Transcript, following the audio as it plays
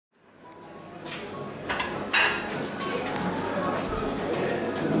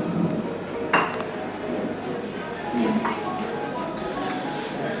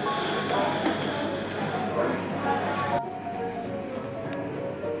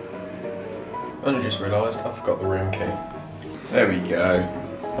only just realised I forgot the room key. There we go.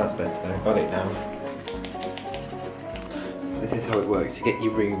 That's better. Got it now. So this is how it works. You get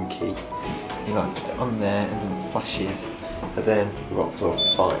your room key. You like put it on there and then it flashes. And then we're on floor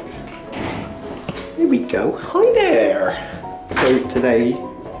 5. There we go. Hi there. So today,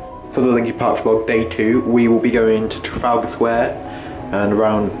 for the Linkin Park vlog day 2, we will be going to Trafalgar Square and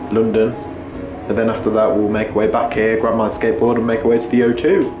around London. And then after that, we'll make our way back here, grab my skateboard, and make our way to the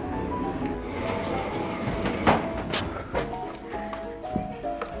O2.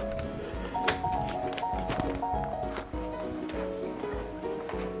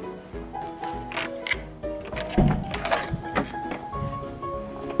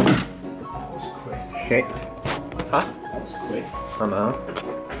 Shit. Huh? That was quick. I know.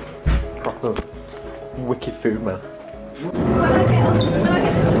 Proper wicked food, man.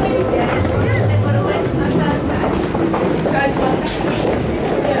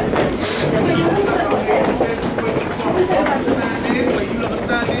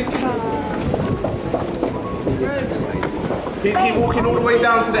 Please keep walking all the way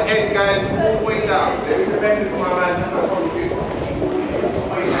down to the end, guys. All the way down. There is a benefit, my man. That's what I promise you.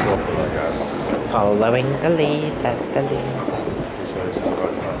 Following the lead,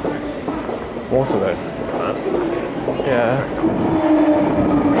 Water though. Yeah.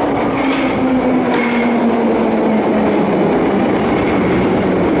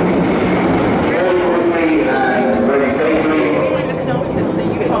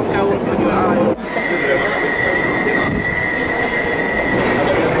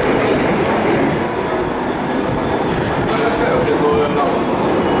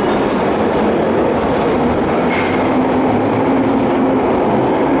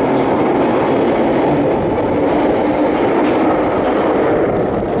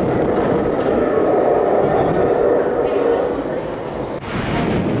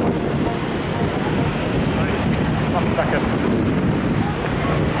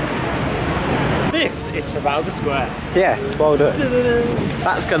 This is Trafalgar Square. Yeah, spoiled it.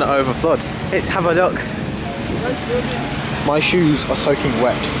 That's gonna overflood. Let's have a look. My shoes are soaking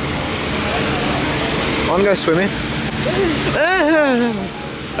wet. I'm gonna go swimming.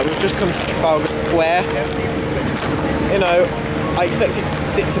 We've just come to Trafalgar Square. You know, I expected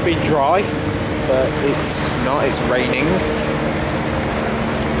it to be dry, but it's not, it's raining.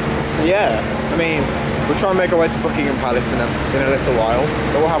 So yeah, I mean, we'll try and make our way to Buckingham Palace in a little while,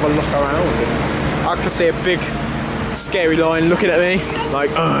 but we'll have a look around. I can see a big, scary lion looking at me, like,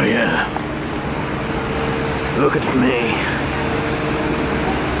 oh yeah, look at me.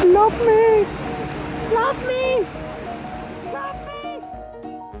 Love me, love me, love me.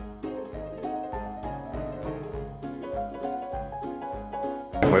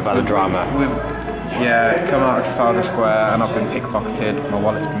 We've had a drama. Yeah, come out of Trafalgar Square and I've been pickpocketed. My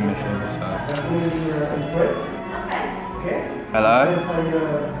wallet's been missing, so. Hello?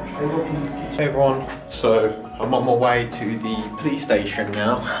 Hey everyone, so I'm on my way to the police station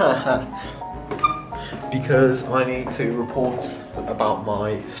now because I need to report about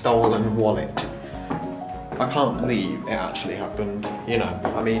my stolen wallet. I can't believe it actually happened, you know,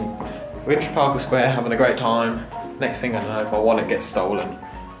 I mean, we're at Trafalgar Square having a great time, next thing I know my wallet gets stolen.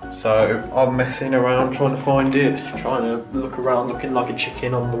 So I'm messing around trying to find it, trying to look around looking like a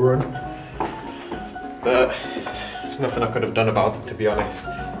chicken on the run. But there's nothing I could have done about it, to be honest.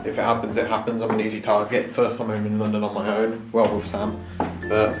 If it happens, it happens. I'm an easy target. First time I'm in London on my own, well with Sam,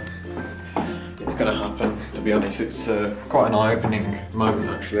 but it's gonna happen, to be honest. It's quite an eye-opening moment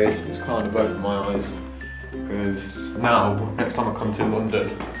actually. It's kind of opened my eyes, because now, next time I come to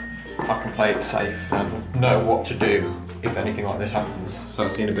London, I can play it safe and know what to do if anything like this happens. So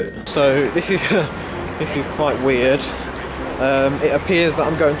I've seen a bit. So this is quite weird. It appears that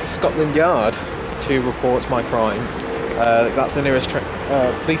I'm going to Scotland Yard to report my crime. That's the nearest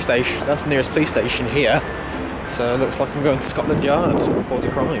police station. That's the nearest police station here. So it looks like I'm going to Scotland Yard to report a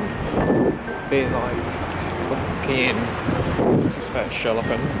crime. Being like fucking. This is fair Sherlock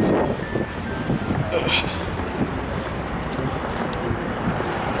Holmes.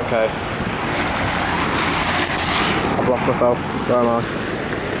 Okay. I've lost myself. Where am I?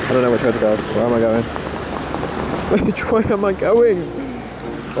 I don't know which way to go. Where am I going? Which way am I going?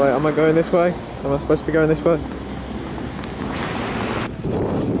 Wait, am I going this way? Am I supposed to be going this way?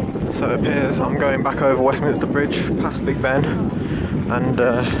 So it appears I'm going back over Westminster Bridge, past Big Ben, and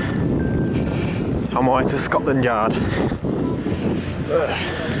on my way to Scotland Yard.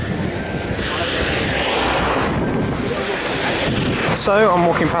 So I'm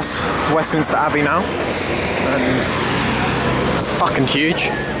walking past Westminster Abbey now, and it's fucking huge.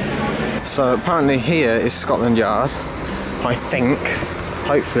 So apparently here is Scotland Yard, I think. I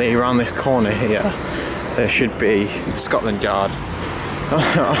hopefully around this corner here there should be Scotland Yard.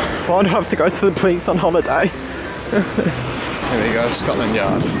 Why do I have to go to the police on holiday? Here we go, Scotland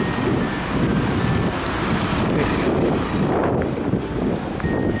Yard.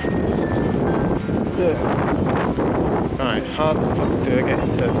 Right, how the fuck do I get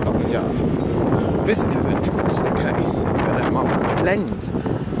into Scotland Yard? Visitors entrance, okay. Let's go there. My lens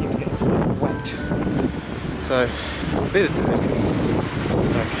keeps getting so wet. So, visitors entrance.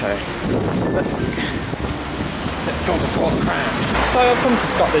 Okay. Let's go before the crowd. So I've come to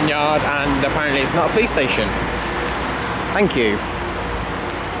Scotland Yard and apparently it's not a police station. Thank you.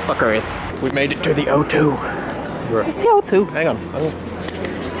 Fuckers. We've made it to the O2. It's the O2. Hang on.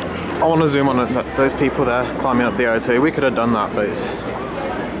 I want to zoom on those people there climbing up the O2. We could have done that, but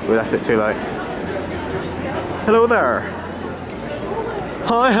we left it too late. Hello there.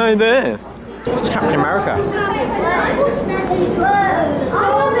 Hi there. It's Captain America.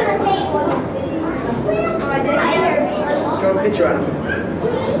 Draw a picture out.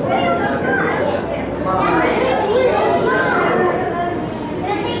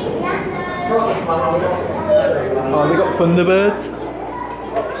 Oh, we got Thunderbirds.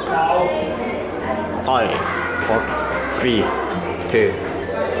 5, 4, 3, 2,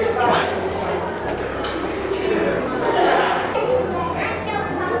 1.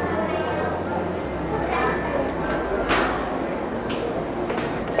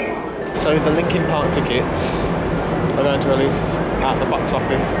 So the Linkin Park tickets are going to release at the box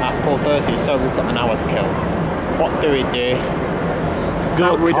office at 4:30, so we've got an hour to kill. What do we do?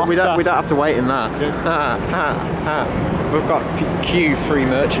 We don't have to wait in that. We've got Q3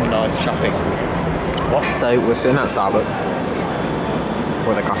 merchandise shopping. What? So we're sitting at Starbucks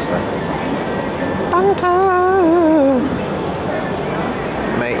with a Costco.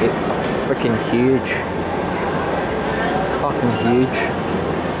 Mate, it's freaking huge. Fucking huge.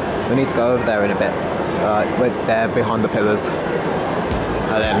 We need to go over there in a bit. We're there behind the pillars.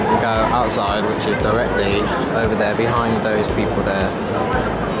 And then we go outside, which is directly over there behind those people there.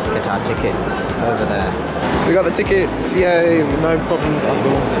 Get our tickets over there. We got the tickets, yay, no problems at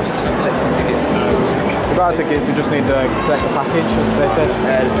all. Just collecting tickets. We got our tickets, we just need to collect the package, as they said.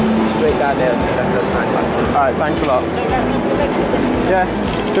 Straight down there to collect the package. Alright, thanks a lot. Yeah,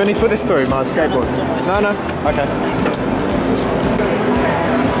 do I need to put this through, my skateboard? No, okay.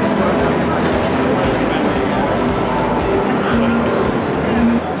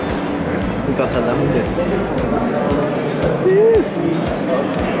 We got the lemons.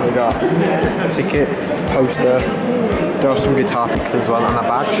 We got a ticket, poster, do have some guitar picks as well and a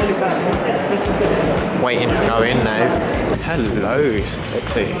badge. Waiting to go in now. Hello,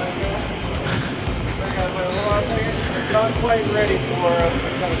 sexy. Not quite ready for us.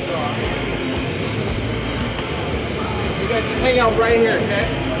 You guys just hang out right here, okay?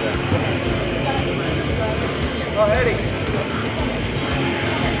 Go ahead.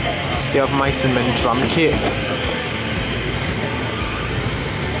 You have Mason and drum kit.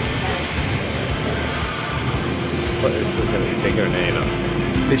 But this is going to be bigger than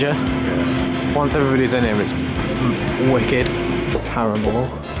enough. Did you? Yeah. Once everybody's in here, it's wicked. Paramore.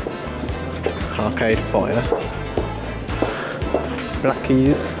 Arcade Fire. Black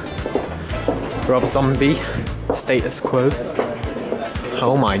Keys. Rob Zombie. Status Quo.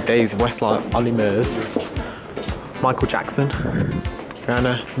 Oh my days, Westlife, Ollie Murs. Michael Jackson.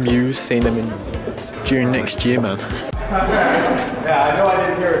 Rihanna, Muse, seeing them in June next year, man. Yeah, I know I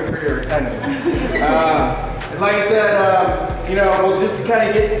didn't hear it for your attendance. Like I said, you know, well, just to kind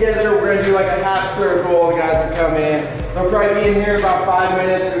of get together, we're gonna do like a half circle. The guys will come in. They'll probably be in here about 5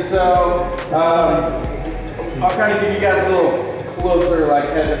 minutes or so. I'll kind of give you guys a little closer, like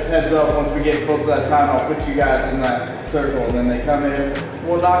heads up. Once we get close to that time, I'll put you guys in that circle, and then they come in.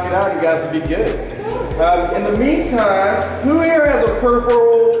 We'll knock it out. You guys will be good. In the meantime, who here has a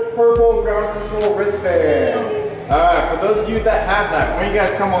purple ground control wristband? Alright, for those of you that have that, when you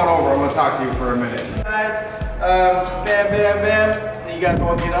guys come on over, I'm going to talk to you for a minute. Guys, bam. You guys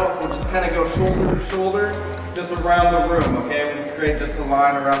all get up. We'll just kind of go shoulder to shoulder, just around the room, okay? We create just a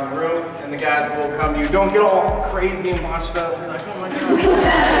line around the room, and the guys will come to you. Don't get all crazy and washed up. Be like, oh my God.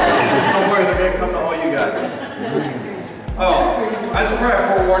 Don't worry, they're going to come to all you guys. Oh, I should probably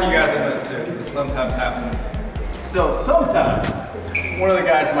forewarn you guys on this too, because it sometimes happens. So sometimes, one of the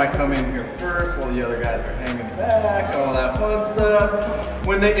guys might come in here first while the other guys are hanging back, all that fun stuff.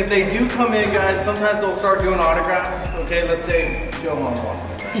 If they do come in, guys, sometimes they'll start doing autographs. Okay, let's say Joe Mom walks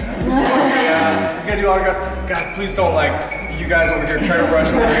in right now. Yeah, he's gonna do autographs. Guys, please don't you guys over here try to rush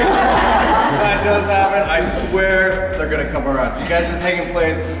over here. If that does happen, I swear they're gonna come around. You guys just hang in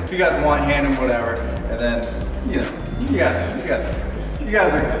place. If you guys want, hand them whatever, and then, you know. You You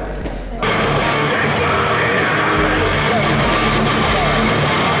guys are good.